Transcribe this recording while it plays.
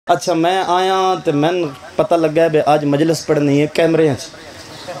اچھا میں آیا تو میں پتہ لگا ہے آج مجلس پڑھنی ہے کیمرے ہیں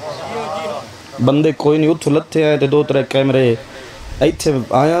بندے کوئی نہیں اتھو لتھے ہیں تو 2-3 کیمرے ایتھے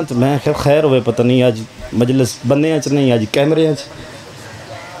آیا تو میں خیر ہوئے پتہ نہیں آج مجلس بندے ہیں نہیں آج کیمرے ہیں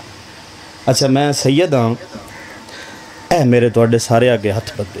اچھا میں سید ہاں اے میرے توڑے سارے آگے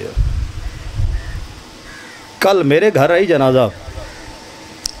ہاتھ بدے ہو کل میرے گھر آئی جنازہ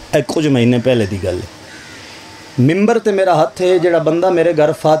اے کچھ مہینے پہلے دی گل ممبر تے میرا ہاتھ ہے جڑا بندہ میرے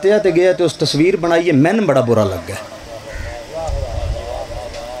گھر فاتحہ تے گیا تے اس تصویر بنائیے میں نے بڑا برا لگ گیا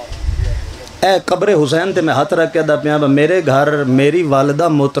اے قبر حسین تے میں ہاتھ رکھ کے دا پیا میرے گھر میری والدہ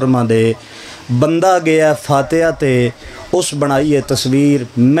محترمہ دے بندہ گیا فاتحہ تے اس بنائیے تصویر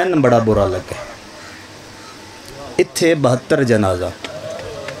میں نے بڑا برا لگ گیا اتھے 72 جنازہ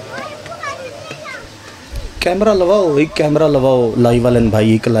کیمرہ لواؤ ایک کیمرہ لواؤ لائی والن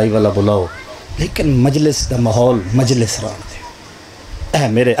بھائی ایک لائی والا بلاؤ لیکن مجلس دا ماحول مجلس ران دے اے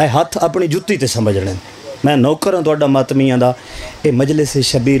میرے اے ہاتھ اپنی جتی تے سمجھنے میں نوکر ہوں توڑا ماتمیاں دا اے مجلس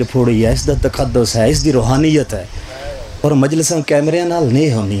شبیر پھوڑی ہے اس دا تقدس ہے اس دی روحانیت ہے اور مجلساں کیمرے نال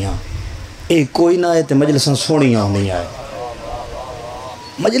نہیں ہونیاں اے کوئی نہ ہے تے مجلساں سونیاں ہونیاں ہے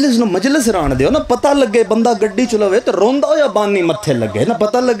مجلس نو مجلس ران دے نا پتہ لگے بندہ گڈی چلوے تو روندہ ہو یا بانی متھے لگے نا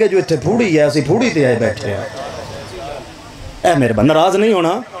پتہ لگے جو اتھے پھوڑی ہے اسی پھوڑی تے آئے بیٹھے ہیں اے میرے بندہ ناراض نہیں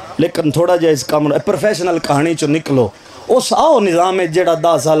ہونا لیکن تھوڑا جا اس کام پروفیشنل کہانی چو نکلو اس آؤ نظام ہے جڑا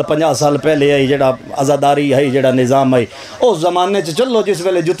 10 سال 50 سال پہلے آئی جڑا آزاداری ہے جڑا نظام آئی اس زمانے چ چلو جس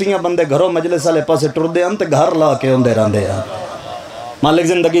ویلے جتیاں بندے گھروں مجلس والے پاسے ٹردے ہیں تے گھر لا کے ہوندے رہندے ہیں مالک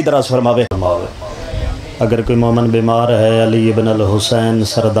زندگی دراز فرماوے اگر کوئی مومن بیمار ہے علی ابن الحسین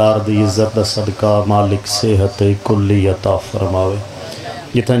سردار دی عزت دا صدقہ مالک صحت کلی عطا فرماوے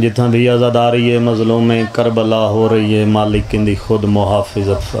جتھاں جتھاں بھی آزاداری ہے مظلوم کربلا ہو رہی ہے مالک اندی خود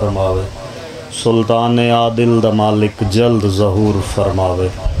محافظت فرماوے سلطان عادل دا مالک جلد ظہور فرماوے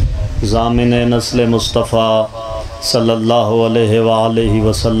ضامن نسل مصطفیٰ صلی اللہ علیہ وآلہ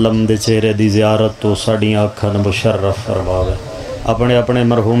وسلم دے چہرے دی زیارت تو ساڑیاں اکھن مشرف فرماوے اپنے اپنے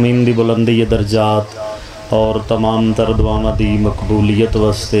مرحومین دی بلندی درجات اور تمام تر دعاواں دی مقبولیت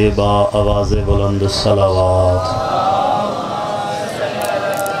واسطے با آواز بلند صلوات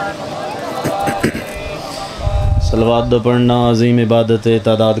صلوات پڑھنا عظیم عبادت ہے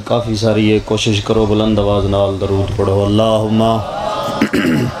تعداد کافی ساری ہے کوشش کرو بلند آواز نال درود پڑھو اللہم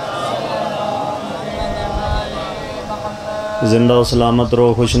زندہ و سلامت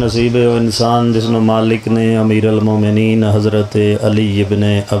رو خوش نصیب و انسان جس نے مالک نے امیر المومنین حضرت علی ابن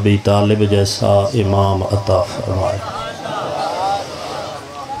ابی طالب جیسا امام عطا فرمائے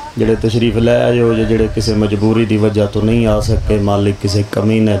جڑے تشریف لے آئے ہو جڑے کسی مجبوری دی وجہ تو نہیں آ سکے مالک کسی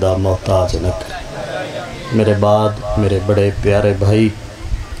کمینے دا محتاج نہ کرے میرے بعد میرے بڑے پیارے بھائی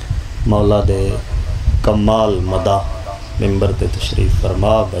مولا دے کمال مدہ ممبر تے تشریف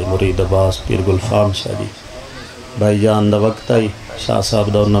فرما بھائی مرید عباس پیر گلفام شاہ جی بھائی جان دا وقت آئی شاہ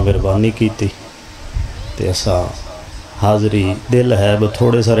صاحب دا انہاں مہربانی کی تھی تے ایسا حاضری دل ہے وہ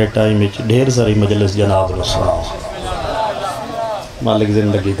تھوڑے سارے ٹائم وچ ڈھیر ساری مجلس جناب نو سناؤ مالک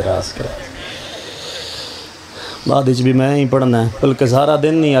زندگی دراز کرے بعد وچ بھی میں ہی پڑھنا ہے بلکہ سارا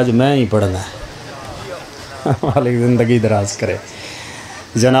دن نہیں آج میں ہی پڑھنا ہے مالک زندگی دراز کرے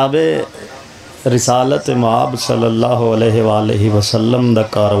جناب رسالت معاب صلی اللہ علیہ وآلہ وسلم دا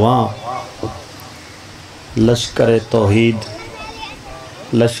کارواں لشکر توحید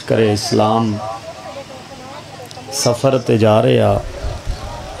لشکر اسلام سفر تے جا رہے آ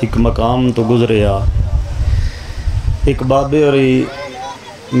ایک مقام تو گزرے آ ایک بابے اور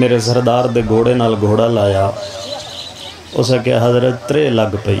میرے سردار دے گھوڑے نال گھوڑا لایا اسے کہ حضرت 3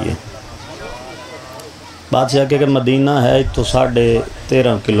 لگ پئیے بادشاہ کہ مدینہ ہے تو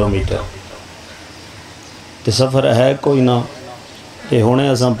 13.5 کلومیٹر تے سفر ہے کوئی نہ یہ ہونے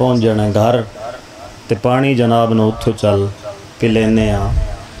اساں پہنچ جانا گھر تے پانی جناب نو اتھو چل پی لینے آ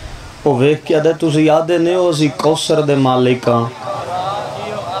وہ ویکھ کے آدھے تُسی یادے نہیں ہو اسی کوثر دے مالکاں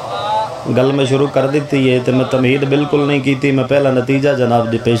گل میں شروع کر دیتی ہے تے میں تمہید بالکل نہیں کی تھی میں پہلا نتیجہ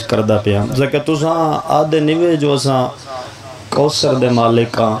جناب دی پیش کردہ پیا کہ تُساں آدھے نہیں جو اساں کوثر دے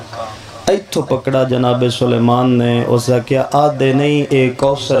مالکاں ایتھو پکڑا جناب سلیمان نے اسا کیا آدھے نہیں اے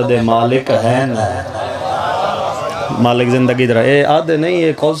کوثر دے مالک ہیں مالک زندگی درہ اے آدھے نہیں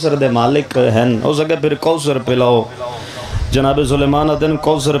اے کوثر دے مالک ہیں اسا کہ پھر کوثر پلاؤ جناب سلیمان دن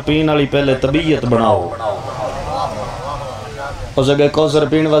کوثر پین والی پہلے طبیعت بناؤ اسا کہ کوثر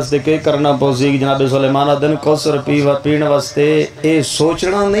پین واسطے کے کرنا پوسی جناب سلیمان دن کوثر پین واسطے اے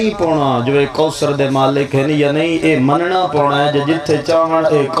سوچنا نہیں پونا جو اے کوثر دے مالک ہیں یا نہیں اے مننا پونا ہے جتھے چاہن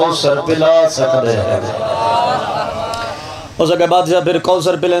اے کوثر پلا سکتے ہیں اسا کہ بادشاہ پھر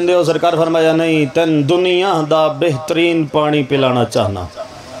کوثر پلیں دے ہو سرکار فرمایا نہیں تن دنیا دا بہترین پانی پلانا چاہنا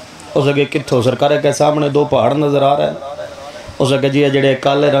اس اگے کتھوں سرکار کے سامنے دو پہاڑ نظر آ رہے ہیں. اس اگے جی جڑے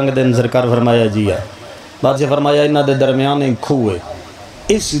کالے رنگ دن سرکار فرمایا جی ہے بادشاہ فرمایا انہاں دے درمیان ایک کھوہ ہے.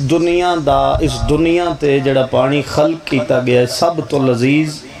 اس دنیا تے جڑا پانی خلق کیتا گیا ہے سب تو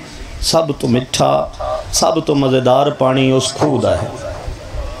لذیذ، سب تو مٹھا، سب تو مزیدار پانی اس کھوہ دا ہے.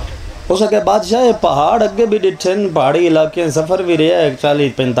 اس اگے بادشاہ پہاڑ اگے بھی ڈٹھن، پہاڑی علاقے سفر بھی رہا ہے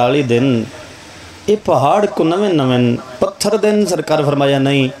 40-45 دن. یہ پہاڑ کو نویں پتھر دن سرکار فرمایا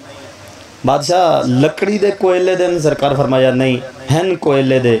نہیں. بادشاہ لکڑی دے کوئلے دن سرکار فرمایا نہیں، ہن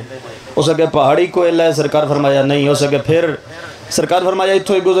کوئلے دے. اس اگے پہاڑی کوئلہ ہے سرکار فرمایا نہیں. اس اگے پھر سرکار فرمایا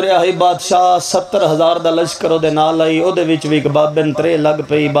اتھو ہی گزریا ہے بادشاہ 70,000 دا لشکر دے نال آئی. او دے وچ بھی ایک بابن ترے لگ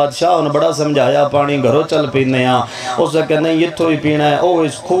پئی. بادشاہ انہوں بڑا سمجھایا پانی گھروں چل پینے ہاں. اس اگے نہیں اتھو ہی پینا ہے. او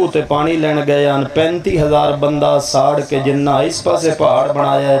اس کھوہ تے پانی لین گئے ہیں. 35,000 بندہ ساڑ کے جنہ اس پاسے پہاڑ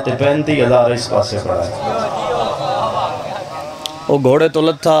بنایا ہے تے 35,000 اس پاسے بنایا ہے. وہ گھوڑے تو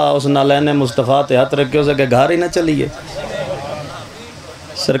لتھا اس نالین مصطفیٰ تے ہاتھ رکھے. اس اگے گھر ہی نہ چلیے.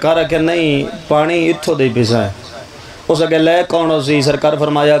 سرکار کہ نہیں پانی اتھو دے پیسا ہے. اس اگے لے کون سی سرکار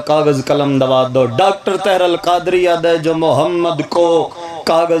فرمایا کاغذ قلم دوات دو. ڈاکٹر طاہر القادری یاد ہے جو محمد کو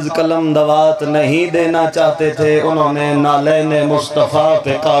کاغذ قلم دوات نہیں دینا چاہتے تھے انہوں نے نالین مصطفیٰ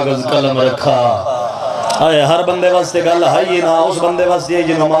پہ کاغذ قلم رکھا. آئے ہر بندے واسطے گل ہے نا اس بندے واسطے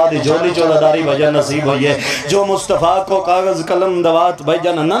جنہوں ماں دی جھولی چودھاری بھجن نصیب ہوئی ہے. جو مصطفیٰ کو کاغذ قلم دوات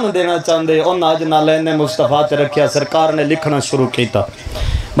بھجن نہ دینا چاہتے ان آج نالین مصطفیٰ تے رکھیا. سرکار نے لکھنا شروع کیتا.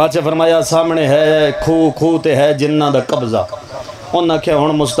 بادشاہ فرمایا سامنے ہے کھوہ تے ہے جنہ دا قبضہ. انہاں کیا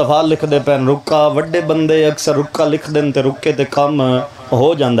ہون مصطفیٰ لکھ دے پین رکا. وڈے بندے اکثر رکا لکھ دیں تے رکے تے کام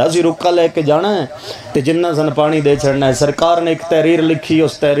ہو جاندہ. اسی رکا لے کے جانا ہے تے جنہ سن پانی دے چھڑنا ہے. سرکار نے ایک تحریر لکھی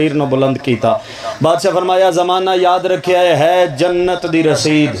اس تحریر نو بلند کیتا. بادشاہ فرمایا زمانہ یاد رکھیا ہے جنت دی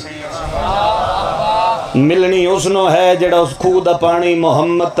رسید ملنی اس نو ہے جڑا اس کھوہ دا پانی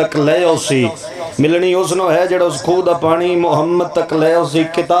محمد تک لے اسی. ملنی اس نو ہے جڑا اس کھوہ دا پانی محمد تک لے اسی.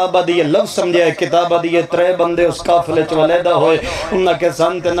 کتابہ دیئے لفظ سمجھے کتابہ دیئے 3 بندے اس کافلے چولیدہ ہوئے. انہاں کے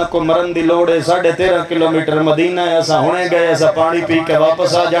سانتے نہ کو مرن دی لوڑے 13.5 کلومیٹر مدینہ ہے. ایسا ہونے گئے ایسا پانی پی کے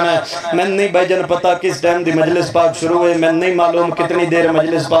واپس آ جانا ہے. میں نہیں بھائی جن پتا کس ٹائم دی مجلس پاک شروع ہوئے. میں نہیں معلوم کتنی دیر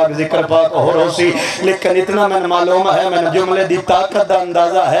مجلس پاک ذکر پاک ہو روسی. لیکن اتنا میں معلوم ہے میں جملے دی طاقت دا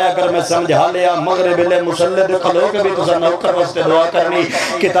اندازہ ہے. اگر میں سمجھا لیا مغرب لے مسلد کھلو کے بھی تو سا نوکر واسطے دعا کرنی.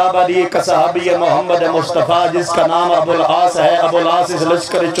 کتابہ دی ایک صحابی محمد مصطفیٰ جس کا نام ابو العاص ہے. ابو العاص اس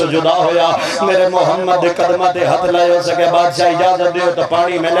لشکر چو جدا ہویا. میرے محمد قدمہ دے ہاتھ لائے ہو سکے. بادشاہ اجازت دیو تو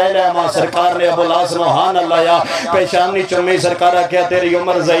پانی میں لے لے. ماں سرکار نے ابو العاص نوحان اللہ یا پیشانی چمی. سرکارہ کیا تیری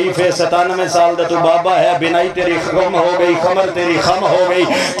عمر ضعیف ہے 97 سال دا تو بابا ہے. بنائی تیری خم ہو گئی خمر تیری خم ہو گئی.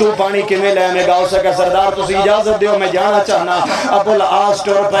 تو پانی کمیں لے میں گاؤ سکے. سردار تو سی اجازت دیو میں جانا چاہنا. ابو العاص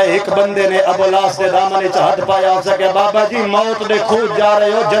ٹور پہ ایک بندے نے ابو العاص دے دامنے چاہت پایا ہو سکے. بابا جی موت دے خود جا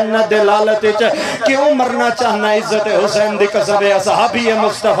رہے ہو جنت دے لالت کیوں مرنا چاہنا. عزت حسین دی قصب صحابی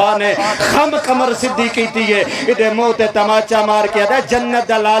مصطفیٰ نے خم کمر صدی کی تھی ہے. ادھے موت تماچا مار کے دے جنت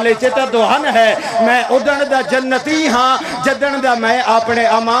دا لالے چیتا دوہن ہے. میں ادھن دا جنتی ہاں جدن دا میں اپنے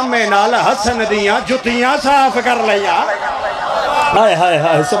امام میں نال حسن دیاں جتیاں صاف کر لیا. ہائے ہائے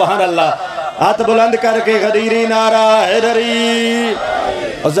ہائے سبحان اللہ. ہاتھ بلند کر کے غدیری نعرہ حیدری.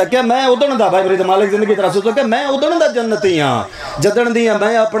 اس سے کہ میں ادھن دا بھائی مرید مالک زندگی طرح سے کہ میں ادھن دا جنتی ہاں جدن دیاں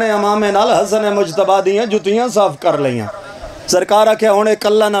میں اپنے امام نال حسن مجتبہ دیاں جتیاں صاف کر لیاں. سرکارہ کیا ہونے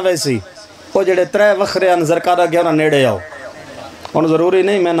کلہ نہ ویسی وہ جڑے 3 وخریان سرکارہ کیا ہونا نیڑے آؤ. ان ضروری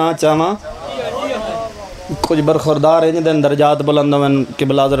نہیں میں نہ چاہاں کچھ برخوردار ہیں جن درجات بلند میں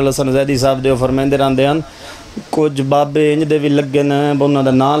قبلہ حضرت حسن زیدی صاحب دیو فرمیندے رہن دیاں. کچھ بابے انج دے بھی لگے نا بونا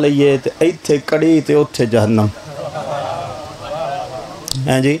دا نا لئیے تے ایتھے کڑی تے اتھے جہنم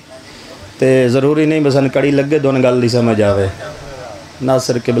ہیں جی. تے ضروری نہیں بسن کڑی لگے دون گل دی سمجھ آوے.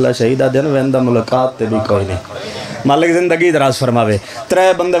 ناصر قبلہ شہیدہ دن ویندہ ملاقات تے بھی کوئی نہیں. مالک زندگی دراز فرماوے.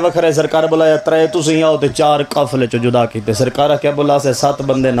 3 بندے وکھرے سرکار بلایا 3 تسی آؤ تے 4 قافلے چو جدا کیتے. سرکارہ کیا بلا سے 7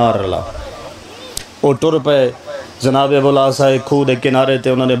 بندے نار رلا. وہ ٹر پہ جناب بلا سائے کھو دے کنارے تے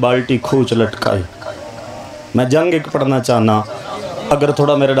انہوں نے بالٹی کھوچ لٹکائی. میں جنگ ایک پڑھنا چاہنا اگر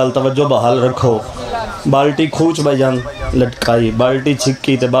تھوڑا میرے ڈال توجہ بحال رکھو. بالٹی کھوچ بھائی جنگ لٹکائی. بالٹی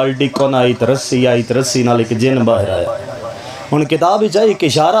چھکی تے بالٹی کون آئی تے رسی آئی تے رسی نال ایک جن باہر آیا. ان کتاب ہی چاہیے ایک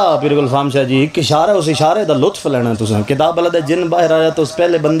اشارہ پیر گلفام شاہ جی ایک اشارہ اس اشارے دا لطف لینا تو سن. کتاب اللہ دے جن باہر آیا تو اس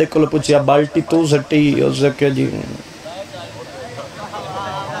پہلے بندے کو پوچھیا بالٹی تو سٹی اس سے کہ جی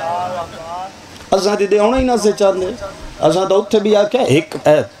اساں دی دے ہونا ہی نہ سے چاہتے. اساں تو اتھے بھی آکھیا ایک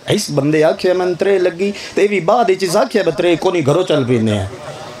اس بندے آکھیا میں 3 لگی تے بھی بعد ہی چیز آکھیا 3 کونی گھروں چل پینے ہیں.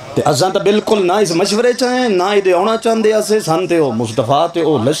 تے اساں تو بالکل نہ اس مشورے چاہیں نہ ادھے آنا چاہتے اسے سن تے او مصطفیٰ تے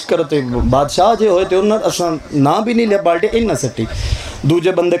او لشکر تے بادشاہ جے ہوئے تے انہاں اساں نہ بھی نہیں لیا بالٹے انہاں سٹی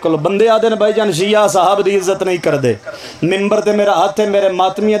دوجے بندے کو بندے آدھے نے بھائی جان شیعہ صاحب دی عزت نہیں کر دے ممبر تے میرا ہاتھ ہے میرے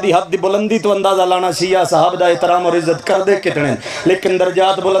ماتمیہ دی حد دی بلندی تو اندازہ لانا شیعہ صاحب دا احترام اور عزت کر دے کتنے لیکن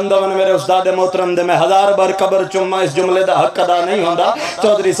درجات بلندہ من میرے استاد محترم دے میں 1000 بار قبر چما اس جملے دا حق ادا نہیں ہوندا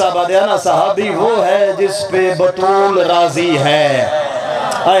چودھری صاحب آدھے نا صحابی وہ ہے جس پہ بطول راضی ہے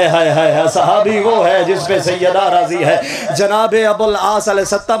ہائے ہائے ہائے صحابی وہ ہے جس پہ سیدہ راضی ہے جناب ابو العاص علیہ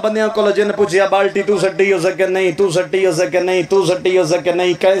 7 بندیاں کو جن پوچھیا بالٹی تو سٹی ہو سکے نہیں تو سٹی ہو سکے نہیں تو سٹی ہو سکے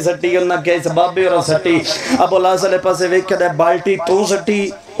نہیں کہے سٹی ہو نہ کہے سبابی اور سٹی ابو العاص علیہ پاسے ویکھے دے بالٹی تو سٹی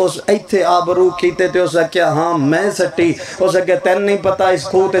اس ایتھے آبرو کیتے تے اس کیا ہاں میں سٹی اس کہ تین نہیں پتا اس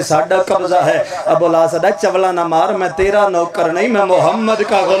خوہ تے ساڈا قبضہ ہے ابو العاص دا چولا نہ مار میں تیرا نوکر نہیں میں محمد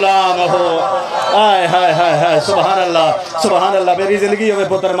کا غلام ہوں آئے ہائے ہائے ہائے سبحان اللہ میری زندگی ہوئے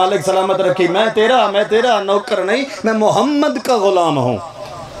پتر مالک سلامت رکھی میں تیرا نوکر نہیں میں محمد کا غلام ہوں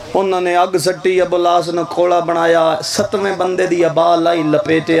انہوں نے اگ سٹی ابو العاص نے کھوڑا بنایا 7ویں بندے دی ابا لائی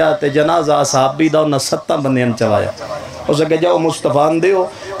لپیٹیا تے جنازہ صحابی دا انہوں 7 بندے نے چوایا اسے کہ جاؤ مصطفیٰ دیو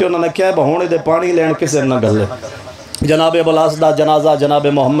تے انہوں نے کیا بہونے دے پانی لین کسے نہ گلے جناب ابو العاص دا جنازہ جناب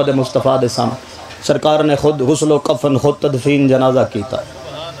محمد مصطفیٰ دے سامنے سرکار نے خود غسل و کفن خود تدفین جنازہ کیتا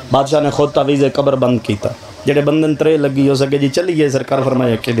بادشاہ نے خود تعویذ قبر بند کیتا جڑے بندن ترے لگی ہو سکے جی چلیے سرکار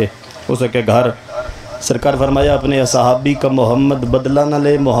فرمایا کہ دے ہو سکے گھر سرکار فرمایا اپنے صحابی کا محمد بدلہ نہ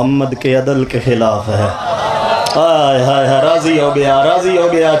لے محمد کے عدل کے خلاف ہے آئے ہائے ہائے راضی ہو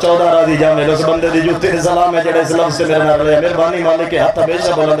گیا 14 راضی جامل اس بندے دی جوتی نے سلام ہے جڑے اس لفظ سے میرے نار لے مہربانی مالک کے ہاتھ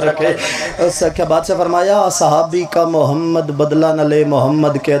ہمیشہ بلند رکھے اس کیا بادشاہ فرمایا صحابی کا محمد بدلہ نہ لے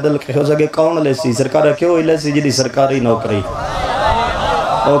محمد کے عدل کے ہو سکے کون لے سی سرکار کیوں لے سی جی سرکاری نوکری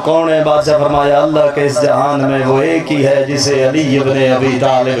وہ کون ہے بادشاہ فرمایا اللہ کے اس جہان میں وہ ایک ہی ہے جسے علی ابن ابی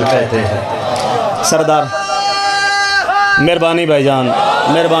طالب کہتے ہیں سردار مہربانی بھائی جان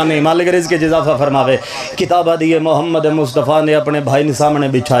مہربانی مالک رزق کے جزافہ فرماوے کتابہ دیئے محمد مصطفیٰ نے اپنے بھائی نے سامنے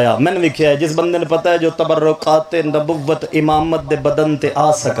بچھایا میں نے لکھیا ہے جس بندے نے پتہ ہے جو تبرکات نبوت امامت دے بدن تے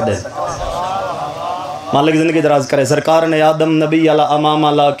آ سکتے مالک زندگی دراز کرے سرکار نے آدم نبی علیہ امام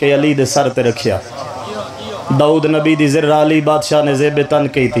اللہ کے علی دے سر تے رکھیا داؤد نبی دی ذرہ علی بادشاہ نے زیب تن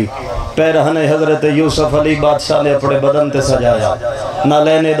کی تھی پیرہن حضرت یوسف علی بادشاہ نے اپنے بدن تے سجایا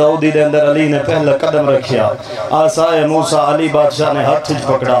نالین داؤدی دے اندر علی نے پہلا قدم رکھیا آسائے موسیٰ علی بادشاہ نے ہاتھ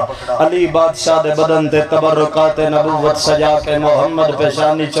پکڑا علی بادشاہ دے بدن تے تبرکات نبوت سجا کے محمد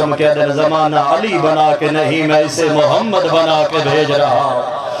پیشانی چمکے دن زمانہ علی بنا کے نہیں میں اسے محمد بنا کے بھیج رہا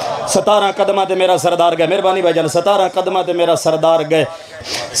 17 قدمہ تے میرا سردار گئے مہربانی بھائی جان 17 قدمہ تے میرا سردار گئے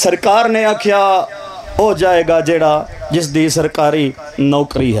سرکار نے آکھیا ہو جائے گا جیڑا جس دی سرکاری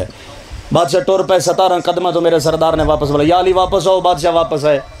نوکری ہے بادشاہ ٹور پہ 17 قدمہ تو میرے سردار نے واپس بولا یا علی واپس ہو بادشاہ واپس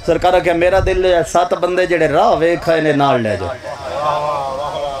آئے سرکار کہ میرا دل ہے 7 بندے جڑے راہ ویکھا انہیں نال لے جاؤ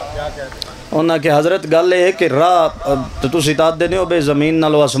انہاں کہ حضرت گل ہے کہ راہ تو تسی اطاعت دینے ہو بے زمین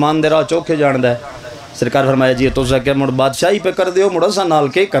نالو آسمان دے راہ چوکھے جان دے سرکار فرمایا جی تو کہ مڑ بادشاہی پہ کر دیو مڑ اسا نال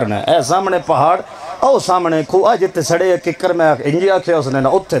کے کرنا ہے اے سامنے پہاڑ او سامنے کھو آ جتے سڑے ککر میں انجی آکھے اس نے نا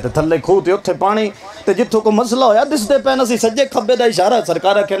اتھے تے تھلے کھو تے اتھے پانی تے جتھوں کو مسئلہ ہویا دس دے پہنا سی سجے کھبے دا اشارہ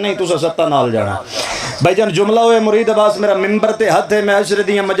سرکارہ کہ نہیں تُسا 7 نال جانا بھائی جان جملہ ہوئے مرید عباس میرا ممبر تے ہاتھ ہے میں عشر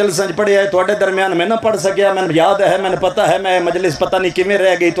دیاں مجلسیں پڑھے آئے توڑے درمیان میں نہ پڑھ سکیا میں یاد ہے میں پتہ ہے میں مجلس پتہ نہیں کی میں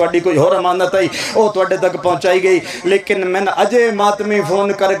رہ گئی توڑی کوئی ہو رمانت آئی او توڑے تک پہنچائی گئی لیکن میں اجے ماتمی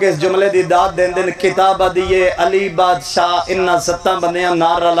فون کر کے اس جملے دی داد دین دن کتابہ دیئے علی بادشاہ انہا 7 بندیاں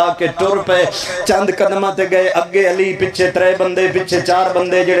نار علا کے ٹور پہ چند قدمہ تے گئے اگے علی پچھے 3 بندے پچھے 4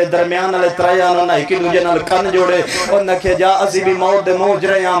 بندے جڑے درمیان علی ترائیان نہ ایک دوجے نال کن جوڑے اور نکھے جا اسی بھی موت دے موج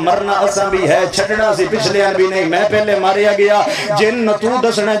رہے ہیں مرنا اساں بھی ہے چھڑنا سی پچھلے بھی نہیں میں پہلے ماریا گیا جن تو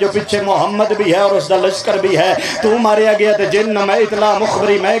دسنا جو پچھے محمد بھی ہے اور اس دا لشکر بھی ہے تو ماریا گیا تے جن میں اطلاع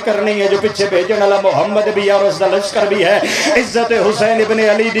مخبری میں کرنی ہے جو پچھے بھیجن والا محمد بھی ہے اور اس دا لشکر بھی ہے عزت حسین ابن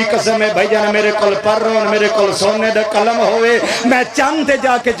علی دی قسم ہے بھائی جان میرے کول پرون میرے کول سونے دا قلم ہوئے میں چاند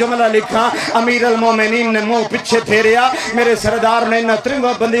جا کے جملہ لکھا امیر المومنین نے منہ پیچھے پھیریا میرے سردار نے نہ 3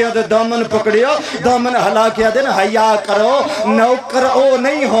 بندیاں دے دامن پکڑیو دامن ہلا کیا دن حیا کرو نوکر او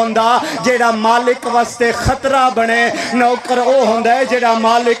نہیں ہوندا جیڑا مالک واسطے خطرہ بنے نوکر او ہوندا ہے جیڑا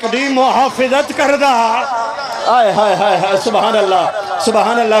مالک دی محافظت کردہ آئے ہائے ہائے ہائے سبحان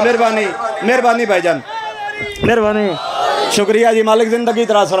اللہ مہربانی بھائی جان مہربانی شکریہ جی مالک زندگی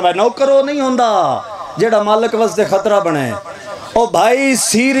تراز فرمائے نوکر او نہیں ہوندا جیڑا مالک واسطے خطرہ بنے او بھائی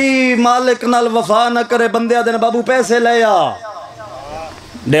سیری مالک نال وفا نہ کرے بندے دن بابو پیسے لے آ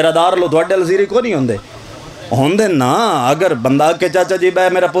ڈیرہ دار لو دوڑے لزیری کو نہیں ہوندے نا اگر بندہ کے چاچا جی بے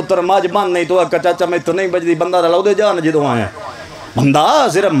میرا پتر ماج مان نہیں تو اکا چاچا میں تو نہیں بجدی بندہ رلاؤ دے جان جدو آئے بندہ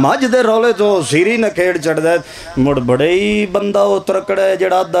صرف مجھ دے رولے تو سیری نہ کھیڑ چڑھ دے مڑ بڑے ہی بندہ وہ ترکڑا ہے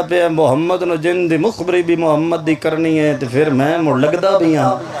جڑا دا پہ محمد نو جن دی مخبری بھی محمد دی کرنی ہے تو پھر میں مڑ لگدا بھی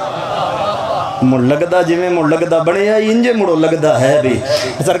ہاں مڑ لگدا جی میں مڑ لگدا بڑے ہیں انجے مڑو لگدا ہے بھی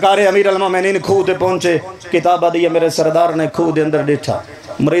سرکار امیر المومنین کھو تے پہنچے کتابہ دیا میرے سردار نے کھو دے اندر ڈیٹھا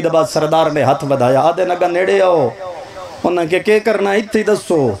مرید آباد سردار نے ہاتھ بدھایا آدھے نگا نیڑے آؤ انہاں کہ کرنا اتھی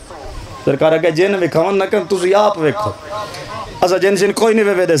دسو سرکارہ کہ جن وکھاؤں نہ کہ تُسی آپ وکھو اسا جن سن کوئی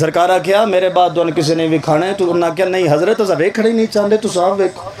نہیں وے دے سرکارہ کیا میرے بعد دون کسی نے وکھانے تو انہاں کیا نہیں حضرت اسا ویکھڑی نہیں چاہتے تو صاحب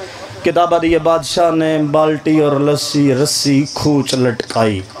ویکھو کتابہ دی بادشاہ نے بالٹی اور لسی رسی کھوچ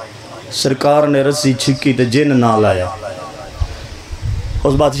لٹکائی سرکار نے رسی چھکی تے جن نہ لایا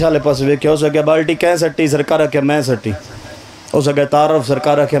اس بادشاہ لے پاس ویکھیا اسا کہ بالٹی کہیں سٹی سرکارہ کہ میں سٹی اسا کہ تعارف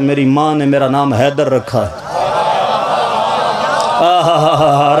سرکارہ کہ میری ماں نے میرا نام حیدر رکھا ہے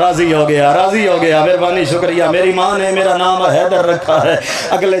راضی ہو گیا مہربانی شکریہ میری ماں نے میرا نام حیدر رکھا ہے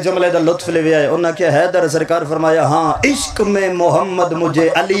اگلے جملے دا لطف لے آئے انہاں کیا حیدر سرکار فرمایا ہاں عشق میں محمد مجھے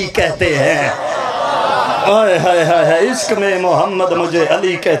علی کہتے ہیں عشق میں محمد مجھے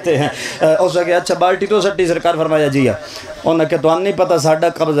علی کہتے ہیں اس نے کہا اچھا بالٹی تو سٹی سرکار فرمایا جی ہے انہوں نے کہا تو نہیں پتہ ساڑھا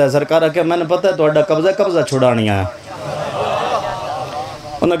قبضہ ہے سرکار کہ میں نے پتہ ہے تو اڈا قبضہ چھڑانی ہے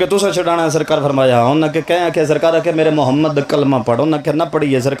انہوں نے کہا تُسا چھڑانا ہے سرکار فرمایا ہاں انہوں نے کہا کہ سرکار کہ میرے محمد کلمہ پڑھو انہوں نے کہا نہ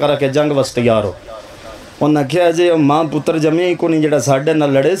پڑھی ہے سرکار کہ جنگ وس تیار ہو انہوں نے کہا جی ماں پتر جمعی ہی کونی جڑا ساڑھے نہ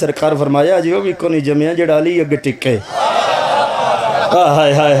لڑے سرکار فرمایا جی وہ بھی کونی جمعی جڑا علی اگ ٹکے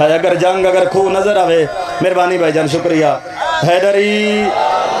اگر جنگ اگر خو نظر آوے مہربانی بھائی جان شکریہ حیدری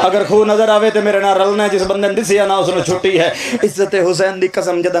اگر خو نظر آوے تو میرے نہ رلنا ہے جس بندے نے دسیا نہ اس نے چھٹی ہے عزت حسین دی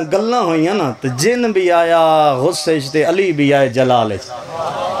قسم جدہ گلنا ہوئی ہیں نا تو جن بھی آیا غصے تے علی بھی آئے جلال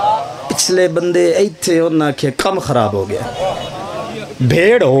پچھلے بندے ایتھے انہاں کے کم خراب ہو گیا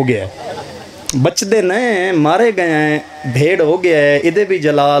بھیڑ ہو گیا بچ دے نئے مارے گئے ہیں بھیڑ ہو گیا ہے ادھے بھی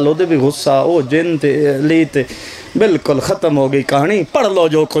جلال ادھے بھی غصہ او جن تے علی تے بالکل ختم ہو گئی کہانی پڑھ لو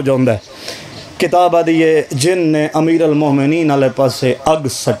جو کچھ ہوندہ ہے کتاب دیئے جن نے امیر المومنین علیہ پاس سے اگ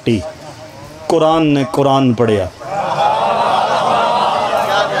سٹی قرآن نے قرآن پڑھیا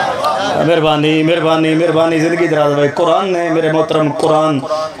مہربانی زندگی دراز بھائی قرآن نے میرے محترم قرآن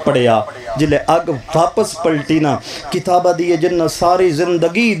پڑھیا جلے اگ واپس پلٹی نا کتابہ دیئے جن ساری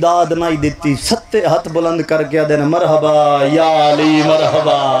زندگی داد نائی دیتی ستے ہاتھ بلند کر کے دینا مرحبا یا علی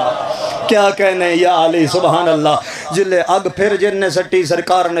مرحبا کیا کہنے یا علی سبحان اللہ جلے اگ پھر جن نے سٹی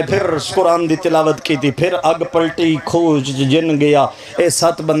سرکار نے پھر قرآن دی تلاوت کی تھی پھر اگ پلٹی کھوج جن گیا اے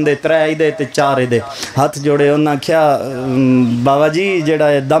 7 بندے 3 دے تے 4 دے ہاتھ جوڑے انہاں کیا بابا جی جڑا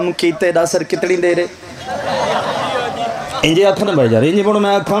ہے دم کیتے دا سر کتنی دے رہے انجی آکھاں بھائی جار انجی بڑھو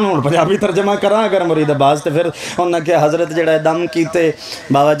میں آکھاں ہوں پنجابی ترجمہ کراں اگر مرید باز تے پھر انہاں کیا حضرت جڑا ہے دم کیتے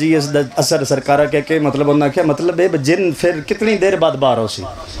بابا جی اس اثر سرکارہ کہ مطلب انہاں کیا مطلب ہے جن پھر کتنی دیر بعد بار ہو سی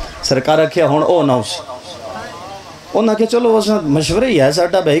سرکارہ کیا ہون او نہ ہو سی انہاں کیا چلو وہ مشورہ ہی ہے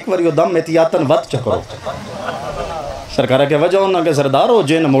ساٹا بھائی ایک بار یہ دم احتیاطاً وقت چکرو سرکارہ کے وجہ انہاں کے سردار ہو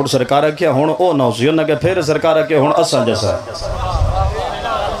جن موڑ سرکارہ کیا ہون او نہ ہو سی انہاں کے پھر سرکارہ کے ہون اساں جیسا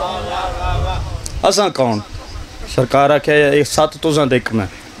اساں کون سرکارہ کے ایک 7 توزاں دیکھ میں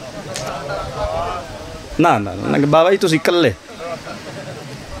نا بابا جی تُسی کلے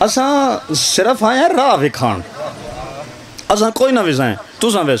اساں صرف آئے ہیں راہ وکھان اساں کوئی نہ ویسائیں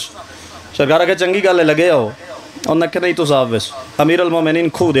تُساں ویس سرکارہ کے چنگی گالے لگے ہو اور نہ کہ نہیں تُساں آپ ویس امیر المومنین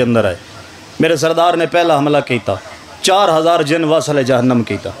کھو دے اندر آئے میرے سردار نے پہلا حملہ کیتا 4000 جن واسل جہنم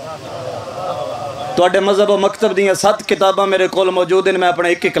کیتا تو اڈے مذہب و مکتب دیاں 7 کتاباں میرے کول موجود ہیں میں اپنے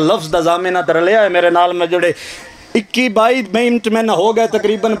ایک لفظ دا ضامنہ تر لیا ہے میرے نال میں جڑے 21-22 منٹ میں نہ ہو گئے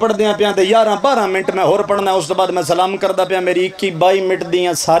تقریباً پڑھ دیاں پیاں تے 11-12 منٹ میں اور پڑھنا ہے اس کے بعد میں سلام کردہ پیاں میری 21-22 منٹ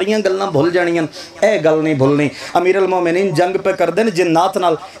دیاں ساریاں گلنا بھول جانیاں اے گل نہیں بھولنی امیر المومنین جنگ پہ کر دیں جنات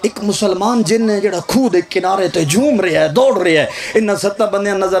نال ایک مسلمان جن ہے جڑا خود ایک کنارے تے جھوم رہا ہے دوڑ رہا ہے انہاں 7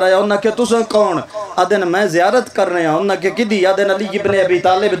 بندیاں نظر آیا انہاں کہ تُساں کون آدھن میں زیارت کر رہے ہیں انہاں کہ کدی آدھن علی ابن ابی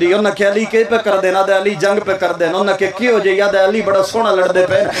طالب دی انہاں کہ علی کے پہ کر دیں آدھن علی جنگ پہ کر دیں انہاں کہ کیوں جے یاد علی بڑا سونا لڑ دے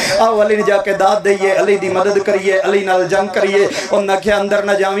پہ آو علی نے جا کے داد دئیے علی دی مدد کریے علی نال جنگ کریے انہاں کہ اندر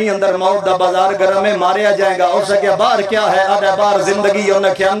نہ جاویں اندر موت دا بازار گرم میں ماریا جائے گا اس کے باہر کیا ہے آدھا باہر زندگی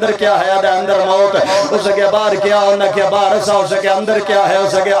انہاں کہ اندر کیا ہے آدھا اندر موت اس کے باہر کیا انہاں کہ باہر اسا اس کے اندر کیا ہے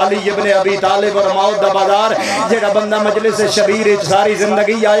اس کے علی ابن ابی طالب اور موت دا بازار جڑا بندہ مجلس شبیر ساری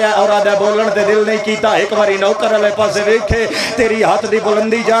زندگی آیا اور آدھا بولن تے دل نہیں کیتا ایک باری نوکر علیہ پاسے ویکھے تیری ہاتھ دی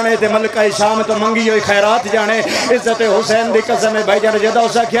بلندی جانے تے ملکہ شام تو منگی ہوئی خیرات جانے عزت حسین دی قسم بھائی جان جدا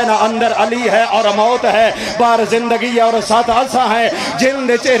اسا کیا نا اندر علی ہے اور موت ہے باہر زندگی اور ساتھ آسا ہے جن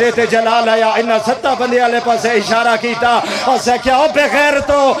دے چہرے تے جلال آیا انہا 7 بندے والے پاس اشارہ کیتا اور سے کیا بے غیر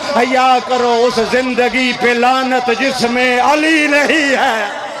تو حیا کرو اس زندگی پہ لعنت جس میں علی نہیں ہے.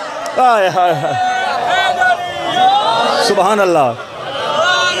 آئے ہائے ہائے سبحان اللہ.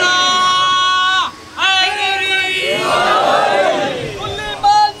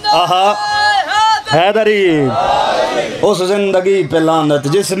 آہا حیدری اس زندگی پہ لعنت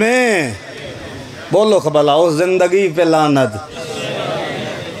جس میں بولو قبلہ اس زندگی پہ لعنت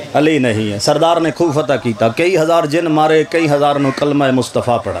علی نہیں ہے. سردار نے خوب فتح کیتا کئی ہزار جن مارے کئی ہزار نو کلمہ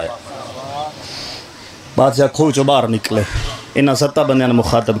مصطفیٰ پڑھایا. بادشاہ خوہ چو باہر نکلے انہاں 7 بندیاں نے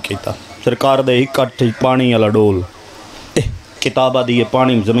مخاطب کیتا سرکار دے ہی کٹ پانی والا ڈول کتابہ دیئے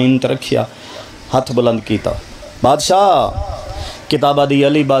پانی زمین تے رکھیا ہاتھ بلند کیتا بادشاہ کتابہ دی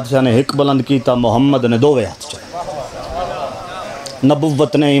علی بادشاہ نے ایک بلند کیتا محمد نے 2 ہاتھ چاہے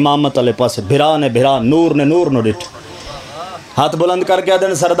نبوت نے امامت علیہ پاس بھرا نے بھرا نور نے نور نو ڈٹ ہاتھ بلند کر کے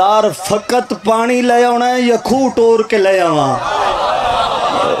دن سردار فقط پانی لے آنا ہے یا خوہ ٹور کے لے آواں.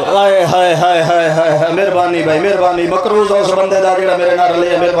 ہائے ہائے ہائے ہائے ہائے مہربانی بھائی مہربانی مقروض اس بندے دا جڑا میرے نال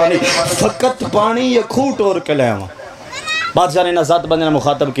لے مہربانی فقط پانی یا خوہ ٹور کے لے آواں. بادشاہ نے 7 بندے نے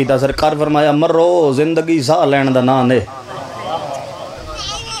مخاطب کیتا سرکار فرمایا مرو زندگی ساہ لین دا نا نے.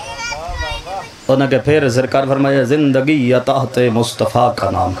 انہوں نے پھر سرکار فرمایا زندگی یا تحت مصطفیٰ کا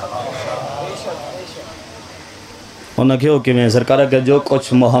نام. انہوں نے کہو کہ میں سرکار کہ جو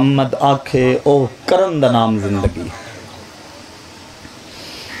کچھ محمد آکھے او کرن دا نام زندگی.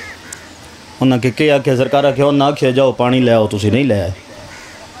 انہوں نے کہا کہ سرکار کہ انہوں نے آکھے جاؤ پانی لے آؤ تسی نہیں لے آئے.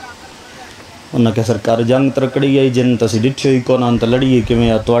 انہوں نے کہا سرکار جنگ ترکڑی ہے جن تسی ڈٹھے ہوئی کونان تا لڑی ہے کہ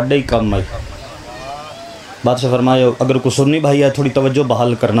میں تو اڈے ہی کام آئی. بادشاہ فرمایا اگر کوئی سنی بھائی ہے تھوڑی توجہ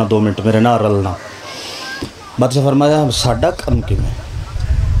بحال کرنا 2 منٹ میرے نہ رلنا. بادشاہ فرمایا ساڈا کم کی میں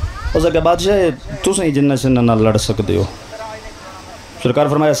اس کہ بادشاہ تُسیں ہی جنہ شنہ نہ لڑ سکتے ہو. سرکار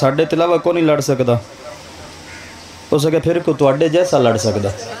فرمایا ساڈے تلاوہ کو نہیں لڑ سکتا. اس کہ پھر کو تو اڈے جیسا لڑ سکتا.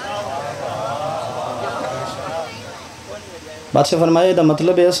 بادشاہ فرمایا دا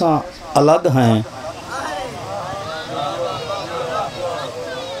مطلب ایسا الگ ہیں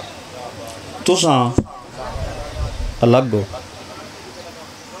تُساں الگ ہو.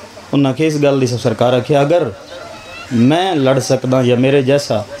 انہاں کہ اس گل دی سرکار کہ اگر میں لڑ سکتا یا میرے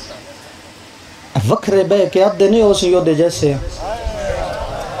جیسا وکھرے بے کہ آدھے نہیں ہو سی دے جیسے.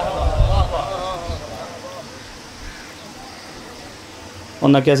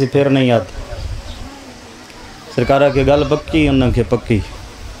 انہاں کہ ایسی پھر نہیں آتی. سرکارہ کہ گل پکی انہاں کہ پکی.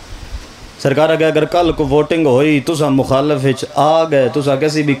 سرکارہ کہ اگر کل کو ووٹنگ ہوئی تُساں مخالف وچ آ گئے تُساں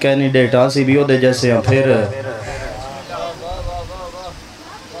کسی بھی کینیڈیٹ آسی بھی دے جیسے ہیں پھر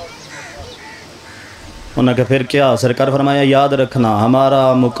انہوں نے پھر کیا سرکار فرمایا یاد رکھنا ہمارا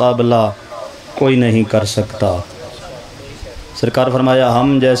مقابلہ کوئی نہیں کر سکتا. سرکار فرمایا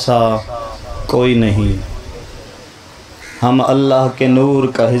ہم جیسا کوئی نہیں. ہم اللہ کے نور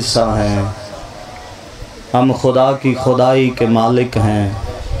کا حصہ ہیں. ہم خدا کی خدائی کے مالک ہیں.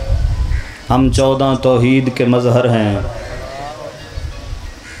 ہم 14 توحید کے مظہر ہیں.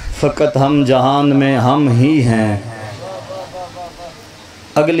 فقط ہم جہان میں ہم ہی ہیں.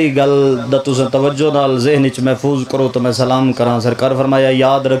 اگلی گل دا تُسے توجہ نال ذہن وچ محفوظ کرو تو میں سلام کراں. سرکار فرمایا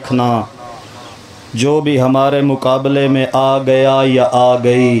یاد رکھنا جو بھی ہمارے مقابلے میں آ گیا یا آ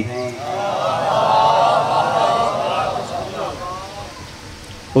گئی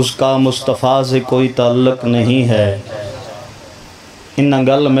اس کا مصطفیٰ سے کوئی تعلق نہیں ہے. انہاں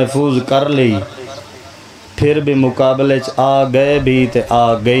گل محفوظ کر لی پھر بھی مقابلے چ آ گئے بھی تے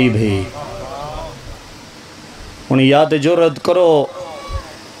آ گئی بھی. ہن یا تے جرأت کرو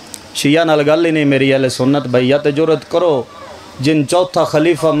شیعہ نال گل ہی نہیں میری اہل سنت بھائی یا تے جرأت کرو جن چوتھا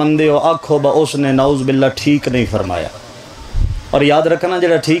خلیفہ مندے ہو آکھو با اس نے نعوذ باللہ ٹھیک نہیں فرمایا. اور یاد رکھنا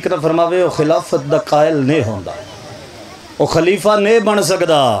جڑا ٹھیک نہ فرماوے وہ خلافت دا قائل نہیں ہوندا. وہ خلیفہ نہیں بن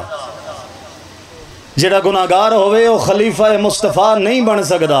سکدا. جڑا گناہگار ہوئے وہ خلیفہ مصطفیٰ نہیں بن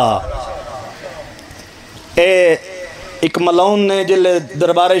سکدا. ایک ملعون نے جلے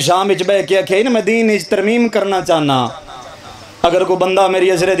دربار شام وچ بیٹھ کے آکھیا میں دین وچ ترمیم کرنا چاہنا. اگر کوئی بندہ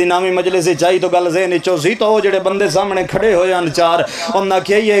میری ازرے دی نامی مجلس چاہی تو گل ذہن وچوں سی تو جڑے بندے سامنے کھڑے ہوئے ہیں 4 انہاں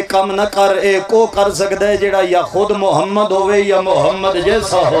کہ یہ کام نہ کر اے کو کر سکدا ہے جڑا یا خود محمد ہوئے یا محمد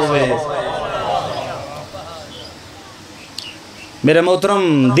جیسا ہوئے. میرے محترم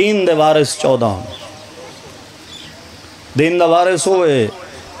دین دے وارث 14 دین دا وارث ہوئے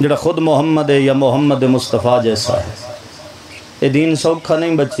جڑا خود محمد ہے یا محمد مصطفیٰ جیسا ہے. یہ دین سوکھا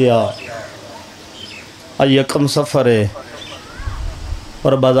نہیں بچیا. یکم سفر ہے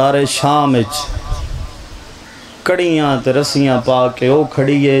اور بازار شام کڑیاں تے رسیاں پا کے او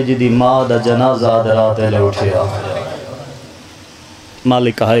کھڑی ہے جدی ماں دا جنازہ رات لے اٹھیا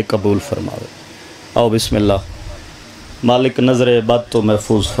مالک ہائے قبول فرماوے آؤ بسم اللہ مالک نظر بد تو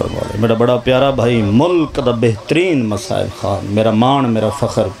محفوظ فرماوے میرا بڑا پیارا بھائی ملک دا بہترین مسائل خان میرا مان میرا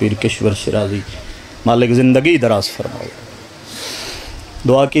فخر پیر کشور شرازی مالک زندگی دراز فرماوے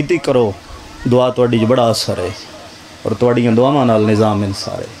دعا کیتی کرو دعا توڑی بڑا اثر ہے اور توڑیاں دعاواں نال نظام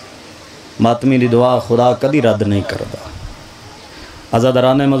انسارے ماتمی دی دعا خدا کدی رد نہیں کردا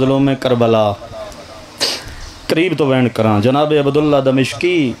عزاداران مظلوم میں کربلا قریب تو وین کراں جناب عبداللہ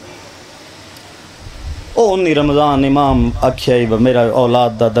دمشقی او انی رمضان امام آکھیائی میرا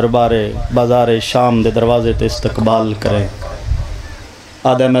اولاد دا دربار بازار شام دے دروازے تے استقبال کریں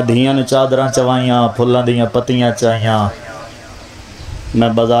آدھے میں دھیاں نے چادراں چوائیاں پھلاں دیاں پتیاں چاہیاں میں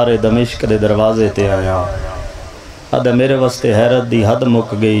بازار دمشق دے دروازے تے آیا آدھے میرے واسطے حیرت دی حد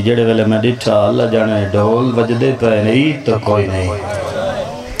مک گئی جڑے ویلے میں ڈٹھا اللہ جانے ڈھول وجدے پہ نہیں تو کوئی نہیں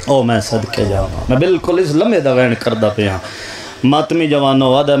او میں صدقے جاواں میں بالکل اس لمحے دا وین کردا پیاں ماتمی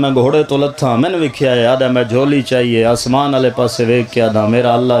جوانو آدھا میں گھوڑے تو لتھاں میں نے وکھیا ہے آدھا میں جھولی چاہیے آسمان والے پاسے ویکھ کے آدھا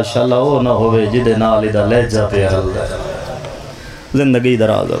میرا اللہ شاءاللہ او نہ ہوئے جدے نال دا لہجہ پہ زندگی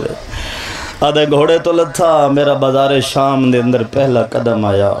دراز ہوئے آدھا گھوڑے تو لتھا میرا بازار شام دے اندر پہلا قدم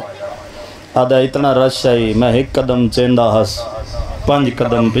آیا آدھا اتنا رش آئی میں ایک قدم چیندا ہس 5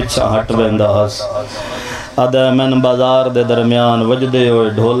 قدم پچھا ہٹ ویندا ہس آدھا میں بازار دے درمیان وجدے ہوئے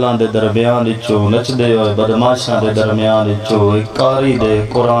ڈھولاں دے درمیان اچھو نچدے ہوئے بدماشاں دے درمیان اچھو ایک کاری دے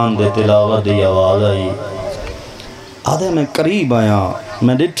قرآن دے تلاوت دی آواز آئی آدھا میں قریب آیا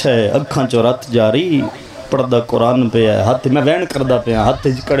میں ڈٹھے اکھاں چو رت جاری پردہ قرآن پہ ہے ہاتھ میں وین کردہ پہ ہاتھ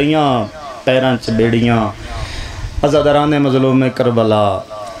کڑیاں پیران چ بیڑیاں عزاداران مظلوم کربلا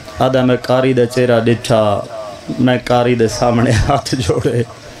آدھا میں کاری دے چہرہ ڈٹھا میں کاری دے سامنے ہاتھ جوڑے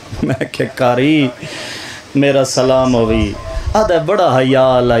میں کہ کاری میرا سلام ہوئی آدھا بڑا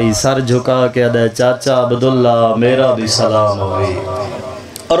حیال آئی سر جھکا کے آدھا چاچا عبداللہ میرا بھی سلام ہوئی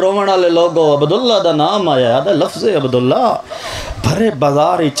اور رومن والے لوگوں عبداللہ دا نام آیا آدھا لفظ عبداللہ بھرے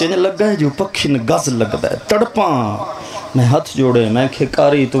بازار چنج لگ گئے جو پکھن گز لگ ہے تڑپاں میں ہاتھ جوڑے میں کہ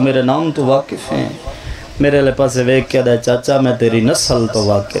کاری تو میرے نام تو واقف ہیں میرے لے پاسے ویک کے آدھا چاچا میں تیری نسل تو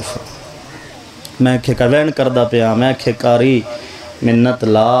واقف ہوں میں کہ وین کردہ پیا میں کہ کاری منت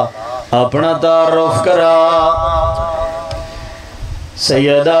لا اپنا تعارف کرا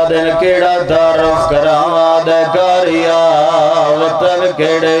سیدہ دن کیڑا تعارف کرا دے کاریا وطن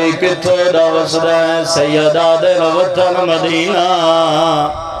کیڑے کتھو دا وسدہ سیدہ دن وطن مدینہ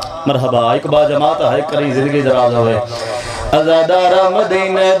مرحبا ایک با جماعت ہے کری زندگی دراز ہوئے عزادارہ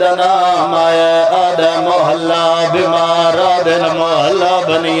مدینہ دا نام آئے آدھے محلہ بیمار آدھے محلہ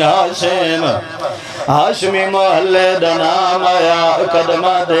بنی ہاشم ہاشمی محلے دا نام آیا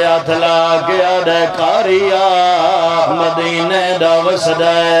قدمہ دیا تھلا گیا دے کاریا مدینہ دا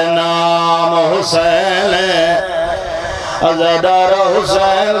وسدہ نام حسین عزادارہ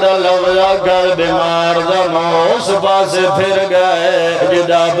حسین دا لولا کر بیمار دا موس پاس پھر گئے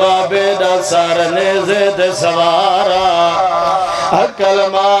جدا بابے دا سار نیزے تے سوارا عقل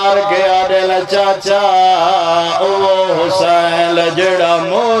مار گیا دل چاچا او حسین جڑا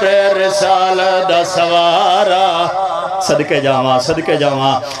مورے رسال دا سوارا صدقے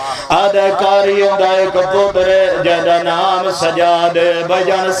جاواں آدھے کاری اندہ ایک پترے جدہ نام سجاد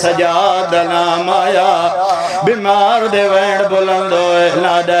بجن سجاد نام آیا بیمار دے وین بلندوئے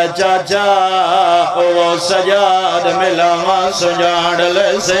نادہ چاچا او سجاد ملاواں سجاڑ لے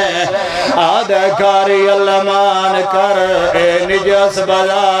سے آدھے کاری اللہ مان کر اے نجس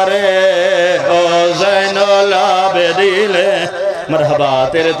بزارے او زین العابدین مرحبا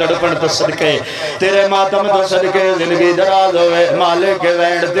تیرے تڑپن تو صدقے تیرے ماتم تو صدقے زندگی دراز ہوئے مالک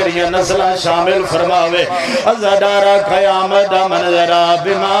وینڈ تیریاں نسلیں شامل فرماوے عزادارہ قیامت منظرہ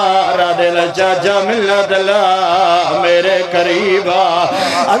بیمارہ دل چاچا ملت اللہ میرے قریبا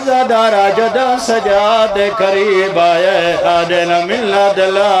عزادارہ جدا سجاد قریب آئے آدھن ملت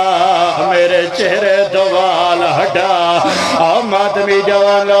اللہ میرے چہرے دوال ہٹا ماتمی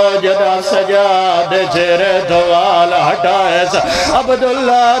جوانو جدا سجاد چہرے دوال ہٹا ایسا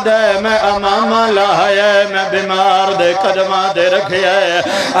عبداللہ دے میں امام لائے میں بیمار دے قدمہ دے رکھے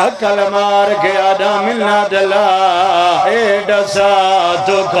عقل مار کے آدھا ملنا دلا ایڈسا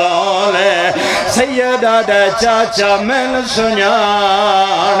تو کھولے سیدہ دے چاچا میں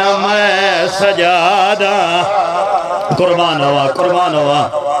سنیان میں سجادہ قربان ہوا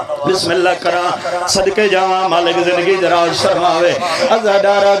بسم اللہ کرا صدقے جاواں مالک زندگی دراز شرماوے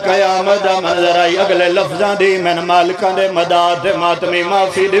ازادارا قیامت دا منظر آئی اگلے لفظاں دی من مالکاں دے مداد دے ماتمی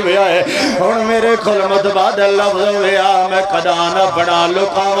معافی دی ویائے ہون میرے کھل متبادل لفظ ویا میں قدانا بڑا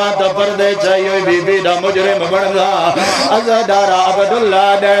لکاواں دفر دے چاہیے بی بی دا مجرم بڑھا ازادارا عبداللہ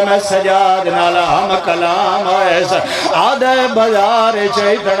دے میں سجاد نالا ہم کلام ایسا آدھے بزار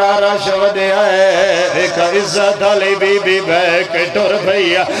چاہی تڑا رشو دے آئے ایک عزت علی بی بی بے کے ٹور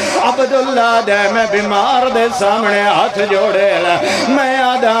بھئیا عبداللہ دے میں بیمار دے سامنے ہاتھ جوڑے میں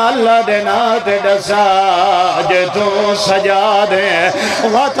آدھا اللہ دے نات ڈسا جے تو سجا دے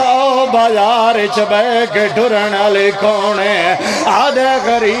وطاؤ بازار چبے کے ٹورن علی کونے آدھے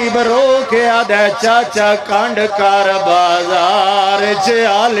غریب رو کے آدھے چاچا کانڈ کار بازار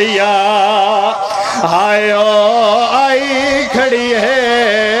چالیا آئیو آئی کھڑی ہے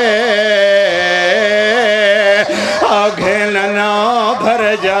گھلنا بھر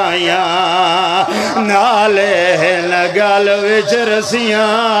جائیاں نالے لگال وچ رسیاں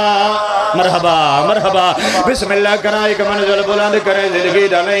مرحبا بسم اللہ کرا ایک منزل بلند کرے زندگی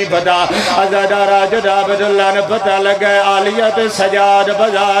دا نہیں پتا ازادارا جدا عبداللہ نے پتا لگے آلیت سجاد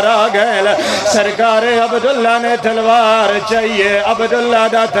بازار آگئل سرکار عبداللہ نے تلوار چاہیے عبداللہ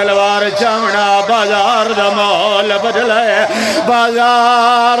دا تلوار چاونا بازار دا مول بدلے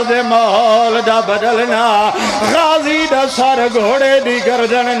بازار دا مول دا بدلنا غازی دا سر گھوڑے دی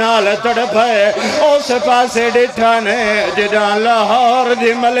گردن نال تڑپے اس پاسے ڈٹھانے جدان لاہور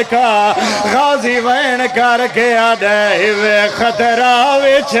دی ملکہ غازی وین کر کے آدھے وے خطرہ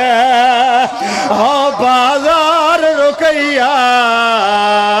وچے بازار رکیا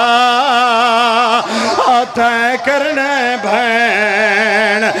آتھیں کرنے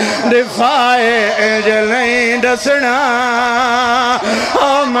بھین دفاع جلیں ڈسنا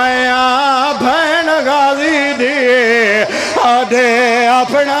میں بھین غازی دی آدھے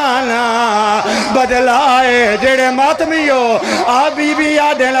اپنانا بدلائے جڑے ماتمیو آبی بھی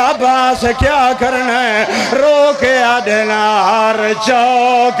آدھے لاباس کیا کرنے رو کے آدھے ہر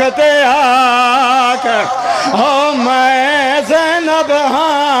چوکتے آکر میں زینب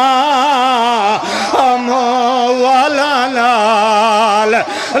ہاں والا لال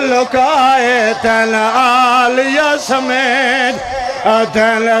لکائے تل آلیہ سمیت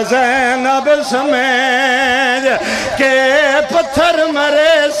دل زینب سمیت کہ پتھر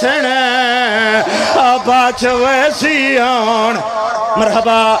مرے سنے باچ ویسیون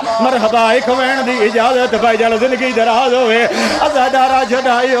مرحبا ایک وین دی اجازت بھائی جال زندگی دراز ہوئے ازادارا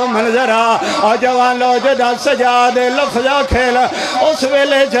جدائیو منظرہ جوان لو جدا سجاد لفظہ کھیل اس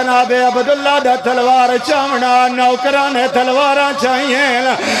ویلے جناب عبداللہ دا تلوار چاونا نوکران تلوارا چاہیے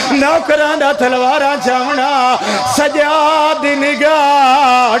نوکران دا تلوارا چاونا سجاد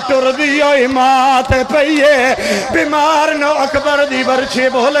نگاہ ٹر دیو امات پئیے بیمار نو اکبر دی برچی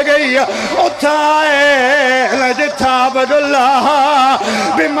بھول گئی اتھائے لجتھا عبداللہ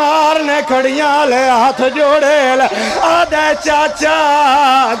بیمار نے کھڑیاں لے ہاتھ جوڑے آدھے چاچا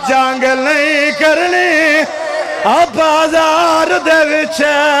جنگ نہیں کرنی بازار دے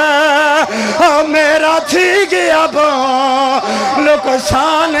وچے میرا تھی گیا بوں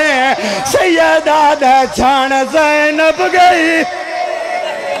نقصانے سیدہ دے چھان زینب گئی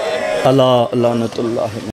اللہ لعنت اللہ